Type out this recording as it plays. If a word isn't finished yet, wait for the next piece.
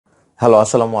Hello,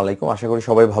 আসসালামু আলাইকুম। আশা করি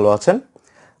সবাই ভালো আছেন।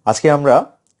 আজকে আমরা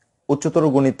উচ্চতর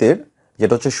গণিতের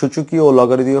যেটা হচ্ছে সূচকীয় ও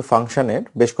লগারিদমীয় ফাংশনের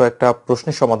বেশ কয়েকটা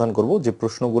প্রশ্নের সমাধান করব, যে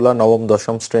প্রশ্নগুলো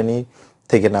নবম-দশম শ্রেণী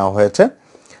থেকে নেওয়া হয়েছে।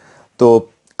 তো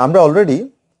আমরা অলরেডি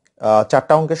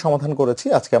 4টা অঙ্কের সমাধান করেছি।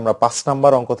 আজকে আমরা 5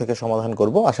 নাম্বার অঙ্ক থেকে সমাধান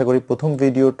করব। আশা করি প্রথম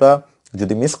ভিডিওটা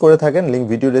যদি মিস করে থাকেন, লিঙ্ক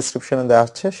ভিডিও ডেসক্রিপশনে দেওয়া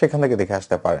আছে, সেখান থেকে দেখে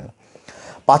আসতে পারেন।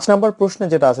 5 নাম্বার প্রশ্নে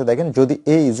যেটা আছে দেখেন, যদি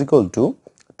a is equal to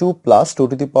 2 plus 2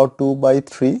 to the power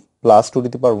 2/3 plus 2 to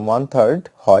the পাওয়ার 1/3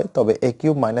 হয়, তবে a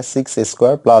cube minus 6a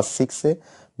square plus 6a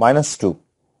minus 2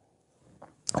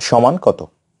 সমান কত?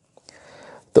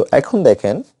 তো এখন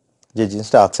দেখেন যে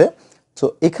জিনিসটা আছে, তো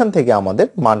এখান থেকে আমাদের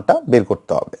মানটা বের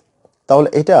করতে হবে। তাহলে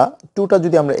এটা 2টা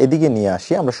যদি আমরা এদিকে নিয়ে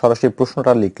আসি, আমরা সরাসরি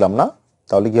প্রশ্নটা লিখলাম না,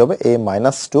 তাহলে কি হবে? a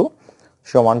মাইনাস 2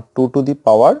 সমান 2 to the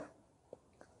power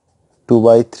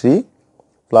 2/3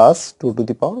 plus 2 to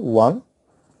the পাওয়ার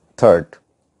 1/3।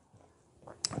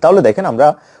 তাহলে দেখেন আমরা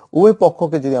উভয়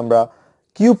পক্ষকে যদি আমরা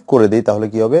কিউব করে দিই, তাহলে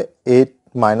কি হবে? 8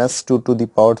 মাইনাস 2 টু দি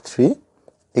পাওয়ার 3,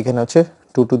 এখানে হচ্ছে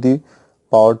 2 to the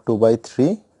power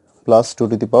 2/3 plus 2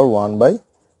 to the power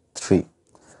 1/3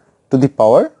 to the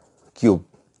power cube,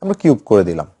 আমরা কিউব করে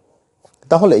দিলাম।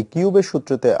 তাহলে এই কিউবের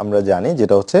সূত্রতে আমরা জানি,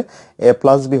 যেটা হচ্ছে a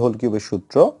প্লাস বি হোল কিউবের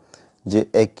সূত্র, যে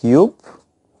a cube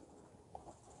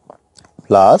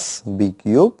plus B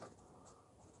cube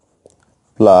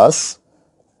plus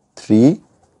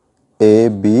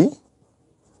 3ab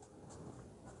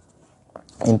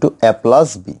into a plus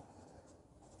B.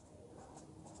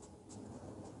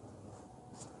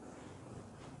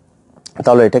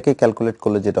 তাহলে এটাকে ক্যালকুলেট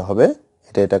করলে যেটা হবে,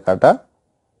 এটা কাটা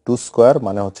 2 স্কোয়ার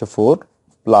মানে হচ্ছে 4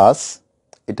 প্লাস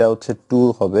এটা হচ্ছে 2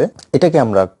 হবে, এটাকে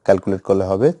আমরা ক্যালকুলেট করলে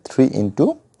হবে 3 ইন্টু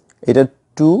এটা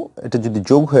 2, এটা যদি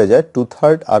যোগ হয়ে যায়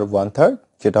 2/3 আর 1/3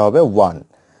 যেটা হবে 1,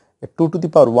 2 টু দি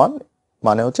পাওয়ার 1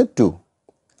 মানে হচ্ছে 2।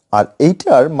 আর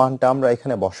এইটার মানটা আমরা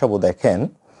এখানে বসাবো। দেখেন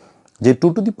যে 2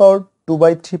 to the power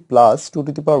 2/3 plus 2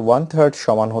 to the পাওয়ার 1/3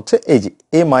 সমান হচ্ছে এই যে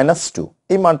a মাইনাস 2,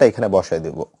 এই মানটা এখানে বসাই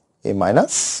দেব, a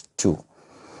মাইনাস 2।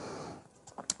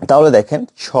 তাহলে দেখেন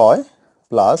 6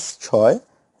 প্লাস 6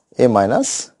 a মাইনাস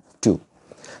 2।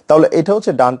 তাহলে এটা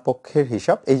হচ্ছে ডান পক্ষের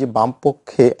হিসাব। এই যে বাম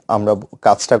পক্ষে আমরা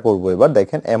কাজটা করব এবার।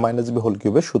 দেখেন a মাইনাস বি হোল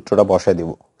কিউবের সূত্রটা বসাই দিব।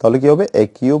 তাহলে কি হবে? a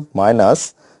cube minus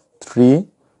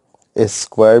 3a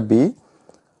square B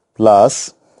plus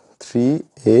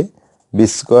 3a B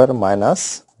square minus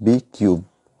B cube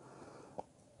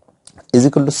is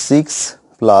equal to 6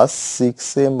 plus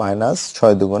 6a minus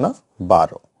 6 দুগুণা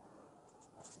 12।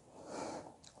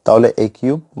 তাহলে a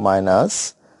কিউব মাইনাস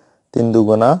 3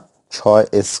 দুগুণা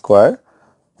 6a square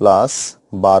plus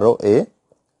 12a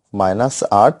minus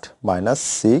 8 minus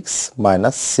 6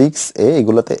 minus 6a,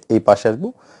 এগুলোতে এই পাশে আসবো,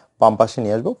 বাম পাশে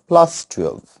নিয়ে আসবো, প্লাস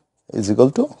 12 ইজ ইকুয়াল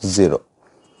টু 0।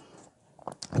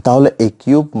 তাহলে a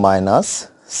cube minus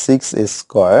 6a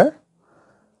square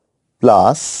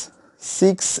plus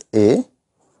 6a,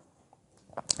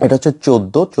 এটা হচ্ছে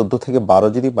 14 থেকে 12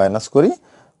 যদি মাইনাস করি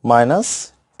minus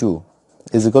 2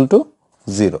 is equal to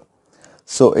 0।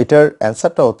 So এটার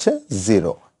অ্যান্সারটা হচ্ছে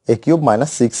 0। a cube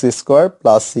minus 6a square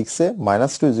plus 6a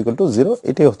minus 2 is equal to 0,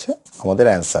 এটাই হচ্ছে আমাদের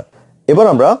অ্যান্সার। এবার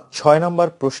আমরা 6 নাম্বার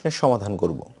প্রশ্নের সমাধান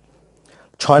করব।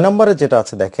 6 নম্বরে যেটা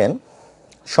আছে দেখেন,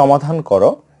 সমাধান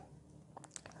করো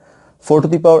 4 to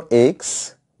the power x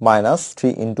minus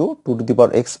 3 into 2 to the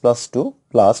power x plus 2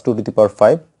 plus 2 to the পাওয়ার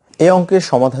 5। এই অঙ্কের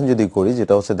সমাধান যদি করি,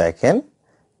 যেটা হচ্ছে দেখেন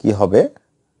কি হবে,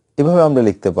 এভাবে আমরা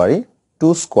লিখতে পারি 2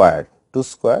 square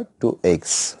 2x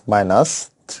minus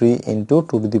 3 into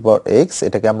 2 to the power x,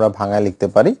 এটাকে আমরা ভাঙায় লিখতে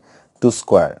পারি 2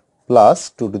 square plus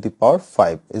 2 to the power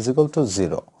 5 is equal to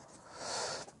 0।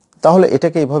 তাহলে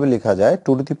এটাকে এইভাবে লেখা যায়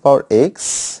 2 টু দি পাওয়ার x,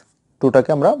 2টাকে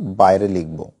আমরা বাইরে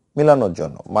লিখব মিলানোর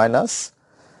জন্য, মাইনাস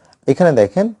এখানে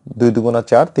দেখেন 2 দুগুণা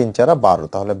 4 3 4 12,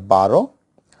 তাহলে 12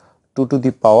 2 to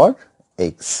the power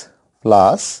x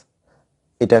plus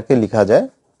এটাকে লেখা যায়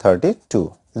 32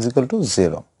 ইজ ইকুয়াল টু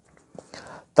 0।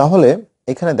 তাহলে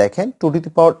এখানে দেখেন 2 টু দি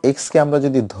পাওয়ার x কে আমরা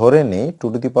যদি ধরে নেই, 2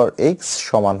 টু দি পাওয়ার x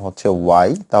সমান হচ্ছে y,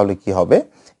 তাহলে কি হবে?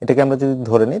 এটাকে আমরা যদি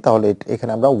ধরে নিই, তাহলে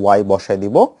এখানে আমরা y বসাই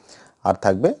দিব, আর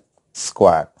থাকবে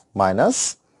স্কোয়ার মাইনাস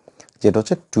যেটা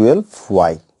হচ্ছে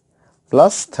 12y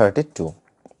plus 32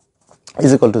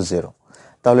 is equal to 0।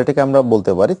 তাহলে এটাকে আমরা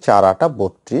বলতে পারি 4 8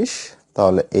 32,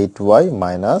 তাহলে 8y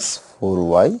minus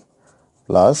 4y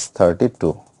plus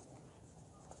 32,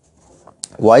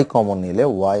 y common নিলে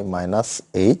y minus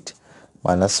 8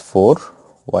 minus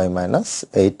 4y minus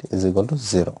 8 is equal to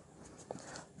 0।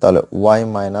 তাহলে y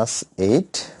minus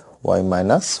 8 y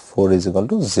minus 4 is equal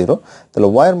to 0। তাহলে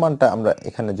y এর মানটা আমরা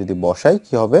এখানে যদি বসাই,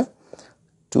 কি হবে?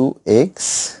 2x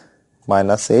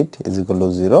minus 8 is equal to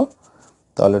 0।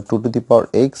 তাহলে 2 টু দি পাওয়ার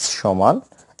x সমান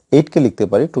 8 কে লিখতে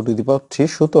পারি 2 টু দি পাওয়ার 3,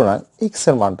 সুতরাং x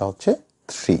এর মানটা হচ্ছে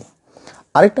 3।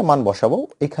 আরেকটা মান বসাবো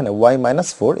এখানে y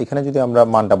 - 4, এখানে যদি আমরা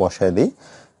মানটা বসায় দিই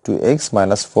 2x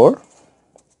 - 4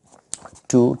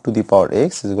 2 to the power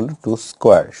x = 2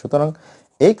 square, সুতরাং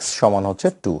x সমান হচ্ছে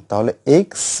 2। তাহলে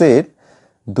x এর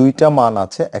দুইটা মান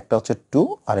আছে, একটা হচ্ছে 2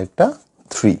 আর একটা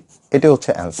 3, এটা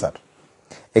হচ্ছে অ্যানসার।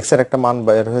 x এর একটা মান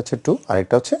বের হয়েছে 2 আর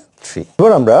একটা হচ্ছে 3।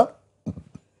 এবার আমরা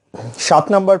 7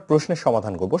 নাম্বার প্রশ্নের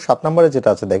সমাধান করব। 7 নম্বরে যেটা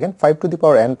আছে দেখেন 5 to the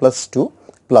power n plus 2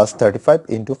 plus 35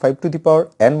 into 5 to the power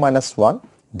n minus 1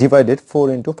 divided 4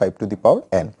 into 5 to the power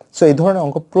n। So এই ধরনের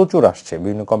অঙ্ক প্রচুর আসছে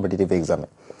বিভিন্ন কম্পিটিটিভ এক্সামে।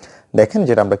 দেখেন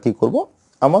যেটা আমরা কি করব,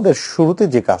 আমাদের শুরুতে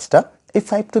যে কাজটা এই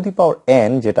 5 টু দি পাওয়ার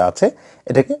n যেটা আছে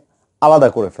এটাকে আলাদা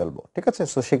করে ফেলবো, ঠিক আছে?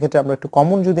 সো সেক্ষেত্রে আমরা একটু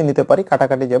কমন যদি নিতে পারি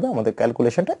কাটাকাটি যাবে, আমাদের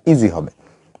ক্যালকুলেশনটা ইজি হবে।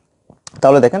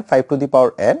 তাহলে দেখেন 5 টু দি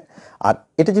পাওয়ার n, আর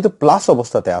এটা যেহেতু প্লাস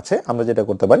অবস্থাতে আছে আমরা যেটা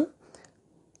করতে পারি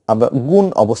আমরা গুণ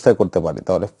অবস্থায় করতে পারি,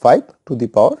 তাহলে 5 টু দি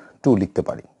পাওয়ার 2 লিখতে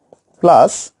পারি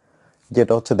প্লাস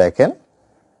যেটা হচ্ছে দেখেন,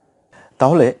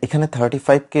 তাহলে এখানে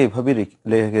 35 কে এভাবে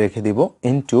রেখে দিব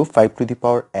into 5 to the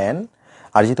power n,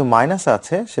 আর যেহেতু মাইনাস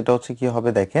আছে সেটা হচ্ছে কি হবে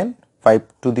দেখেন 5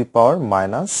 টু দি পাওয়ার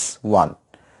মাইনাস 1,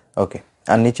 ওকে,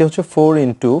 আর নিচে হচ্ছে 4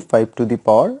 into 5 to the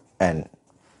power n।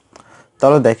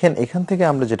 তাহলে দেখেন এখান থেকে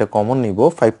আমরা যেটা কমন নিব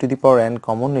 5 to the power n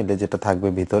common নিলে যেটা থাকবে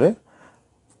ভিতরে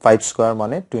 5 স্কয়ার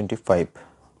মানে 25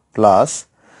 প্লাস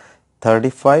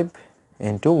 35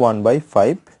 ইন্টু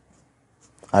 1/5,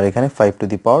 আর এখানে 5 to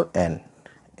the power n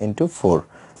into 4,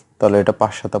 তাহলে এটা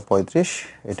 5 7 35,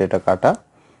 এটা কাটা,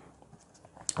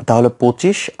 তাহলে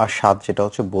 25 আর 7 যেটা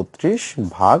হচ্ছে 32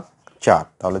 ভাগ 4,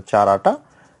 তাহলে 4 8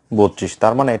 32,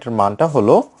 তার মানে এটার মানটা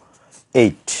হলো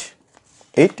 8,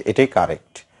 এটাই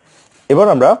কারেক্ট। এবার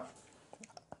আমরা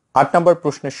 8 নাম্বার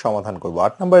প্রশ্নের সমাধান করব।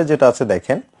 8 নম্বরে যেটা আছে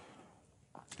দেখেন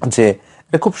যে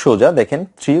এটা খুব সোজা, দেখেন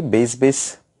 3 বেস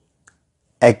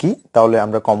একই, তাহলে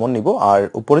আমরা কমন নিব, আর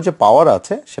উপরে যে পাওয়ার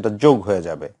আছে সেটা যোগ হয়ে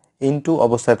যাবে, ইনটু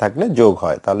অবস্থায় থাকলে যোগ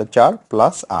হয়, তাহলে 4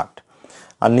 প্লাস 8,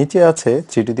 আর নিচে আছে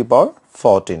 3 টু দি পাওয়ার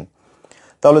 14।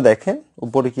 তাহলে দেখেন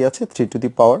উপরে কি আছে 3 টু দি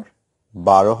পাওয়ার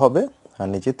 12 হবে, আর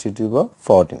নিচে 3 টু দি পাওয়ার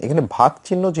 14। এখানে ভাগ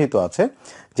চিহ্ন যেহেতু আছে,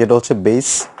 যেটা হচ্ছে বেস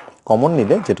কমন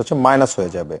নিলে যেটা হচ্ছে মাইনাস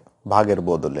হয়ে যাবে ভাগের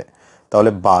বদলে,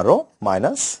 তাহলে 12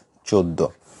 মাইনাস 14,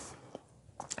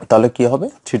 তাহলে কি হবে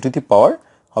 3 টু দি পাওয়ার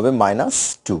হবে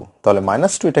 -2, তাহলে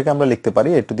 -2 এটাকে আমরা লিখতে পারি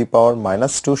a টু দি পাওয়ার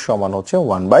 -2 সমান হচ্ছে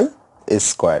 1/a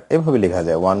স্কয়ার, এভাবে লেখা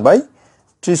যায়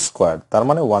 1/3 স্কয়ার, তার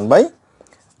মানে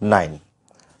 1/9।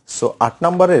 সো 8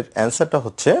 নম্বরের অ্যানসারটা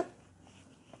হচ্ছে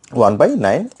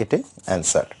 1/9, এটাই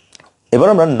অ্যানসার। এবার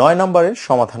আমরা 9 নম্বরের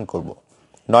সমাধান করব।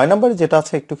 9 নম্বরে যেটা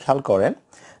আছে একটু খেয়াল করেন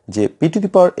যে p to the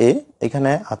power a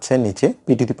এখানে আছে, নিচে p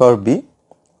to the power b,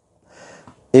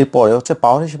 এরপরে হচ্ছে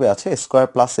পাওয়ার হিসেবে আছে square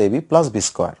plus ab plus b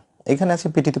square, এখানে আছে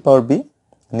p to the power b,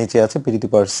 নিচে আছে p to the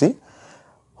power c,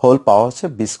 whole পাওয়ার হচ্ছে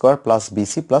b square plus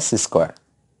bc plus c square,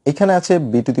 এখানে আছে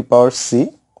b to the power c,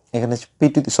 এখানে p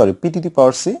to the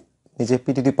power c, নিচে p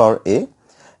to the power a,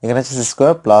 এখানে আছে c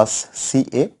square plus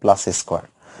ca plus a square.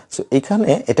 So এখানে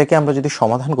এটাকে আমরা যদি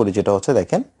সমাধান করি যেটা হচ্ছে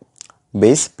দেখেন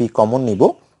বেস p কমন নিব,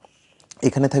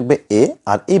 এখানে থাকবে a,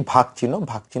 আর এই ভাগ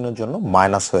চিহ্নের জন্য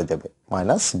মাইনাস হয়ে যাবে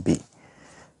 -b,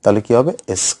 তাহলে কি হবে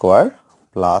a square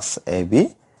plus ab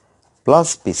plus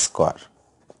b square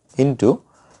into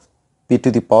p to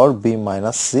the power b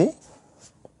minus c,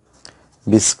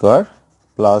 b square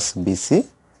plus bc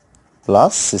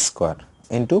plus c square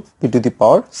into p to the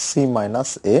power c minus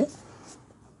a,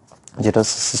 যেটা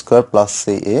হচ্ছে c square plus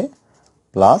ca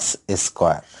plus a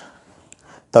square.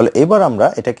 তাহলে এবার আমরা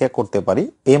এটাকে করতে পারি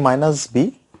a minus b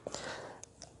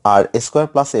R a square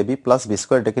plus ab plus b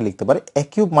square, এটাকে লিখতে পারি a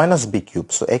cube minus b cube.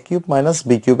 So a cube minus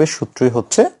b কিউবের সূত্রই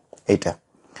হচ্ছে এটা,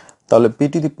 তাহলে p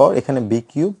টু দি পাওয়ার এখানে b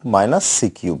cube minus c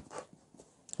cube,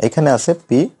 এখানে আছে p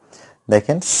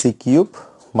দেখেন c cube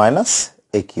minus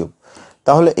a cube,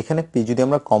 তাহলে এখানে p যদি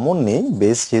আমরা কমন নেই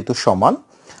বেস যেহেতু সমান,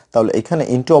 তাহলে এখানে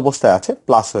ইনটু অবস্থায় আছে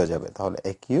প্লাস হয়ে যাবে, তাহলে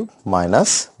a cube minus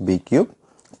b cube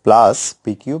plus p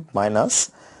cube minus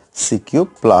c cube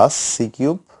plus c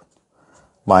cube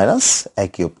minus a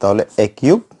cube, তাহলে a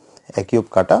কিউব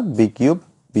কাটা b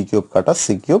কিউব কাটা c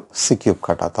কিউব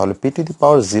কাটা, তাহলে p টু দি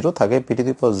পাওয়ার 0 থাকে, p টু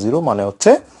দি পাওয়ার 0 মানে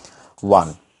হচ্ছে 1,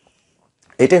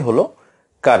 এটাই হলো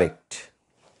কারেক্ট।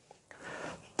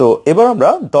 তো এবার আমরা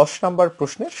 10 নাম্বার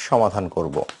প্রশ্নের সমাধান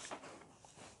করব।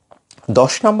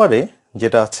 10 নম্বরে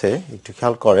যেটা আছে একটু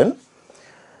খেয়াল করেন,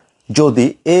 যদি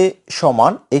a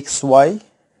সমান xy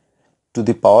to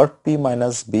the power p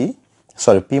minus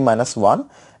 1,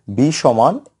 b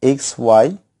সমান xy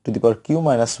to the power q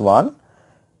minus 1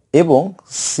 এবং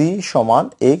c সমান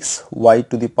xy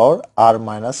to the power r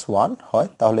minus 1 হয়,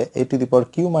 তাহলে a to the power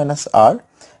q minus r,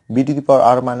 b B to the power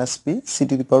R minus P C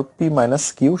to the power P minus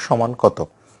Q সমান কত?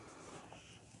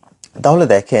 তাহলে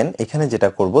দেখেন এখানে যেটা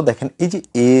করব, দেখেন এই যে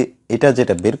এটা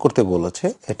যেটা বের করতে বলেছে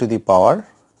এ to the power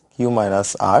Q minus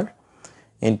R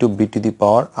into B to the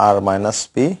power R minus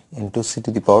P into C to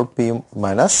the power P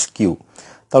minus Q.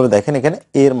 তাহলে দেখেন এখানে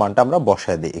এর মানটা আমরা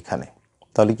বসায় দিই এখানে,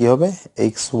 তাহলে কি হবে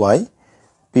x Y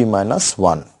P minus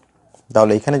one.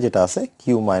 তাহলে এখানে যেটা আছে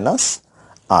কিউ মাইনাস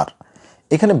আর,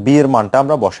 এখানে বি এর মানটা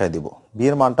আমরা বসায় দিব, বি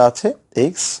এর মানটা আছে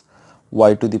x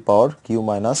Y to the power Q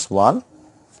minus one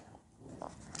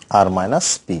R minus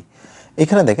P.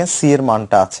 এখানে দেখেন সি এর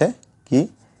মানটা আছে কি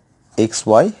এক্স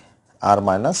ওয়াই আর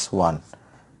মাইনাস ওয়ান,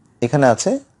 এখানে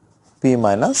আছে পি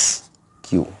মাইনাস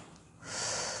কিউ।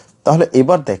 তাহলে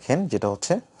এবার দেখেন যেটা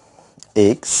হচ্ছে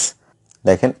এক্স,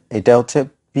 দেখেন এটা হচ্ছে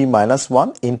P minus one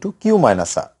into Q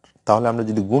minus আর, তাহলে আমরা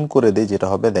যদি গুণ করে দিই যেটা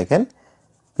হবে দেখেন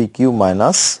P Q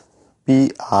minus P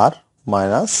R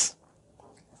minus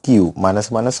Q minus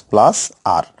minus plus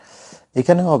আর,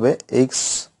 এখানে হবে এক্স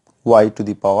ওয়াই টু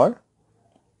দি পাওয়ার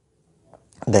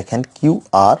দেখেন Q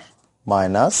R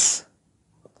minus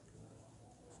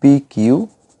P Q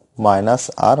minus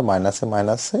আর মাইনাসে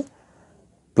মাইনাসে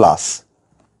প্লাস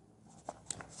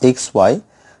এক্স ওয়াই,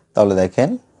 তাহলে দেখেন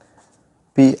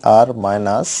P R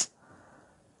minus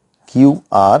Q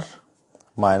R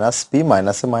minus P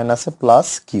মাইনাসে মাইনাসে প্লাস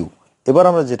কিউ। এবার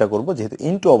আমরা যেটা করব যেহেতু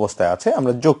ইনটু অবস্থায় আছে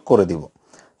আমরা যোগ করে দিব,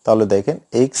 তাহলে দেখেন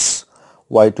x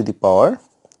Y to the power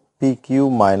P Q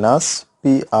minus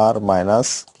P R minus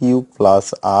Q plus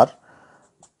R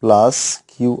plus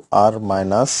Q R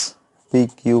minus P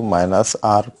Q minus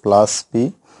R plus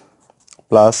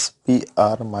P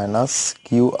R minus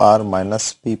Q R minus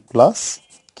P plus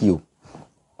Q.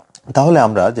 তাহলে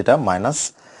আমরা যেটা minus,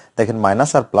 দেখেন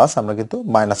minus আর plus আমরা কিন্তু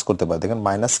minus করতে পারি, দেখেন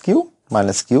minus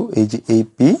Q এই যে এই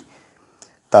পি,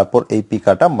 তারপর এই পি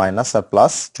কাটা মাইনাস আর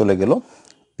প্লাস চলে গেল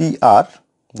পি আর,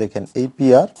 দেখেন এই পি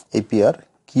আর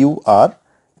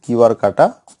কিউ আর কাটা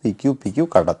পি কিউ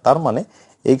কাটা, তার মানে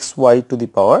x Y to the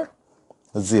power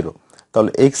zero.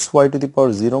 তাহলে x Y to the power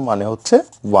zero মানে হচ্ছে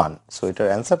ওয়ান, সো এটার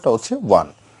অ্যান্সারটা হচ্ছে ওয়ান।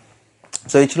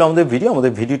 সো এই ছিল আমাদের ভিডিও।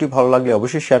 আমাদের ভিডিওটি ভালো লাগলে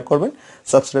অবশ্যই শেয়ার করবেন,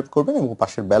 সাবস্ক্রাইব করবেন এবং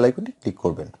পাশের বেল আইকনটি ক্লিক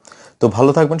করবেন। তো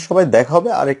ভালো থাকবেন সবাই, দেখা হবে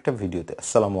আরেকটা ভিডিওতে।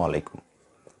 আসসালামু আলাইকুম।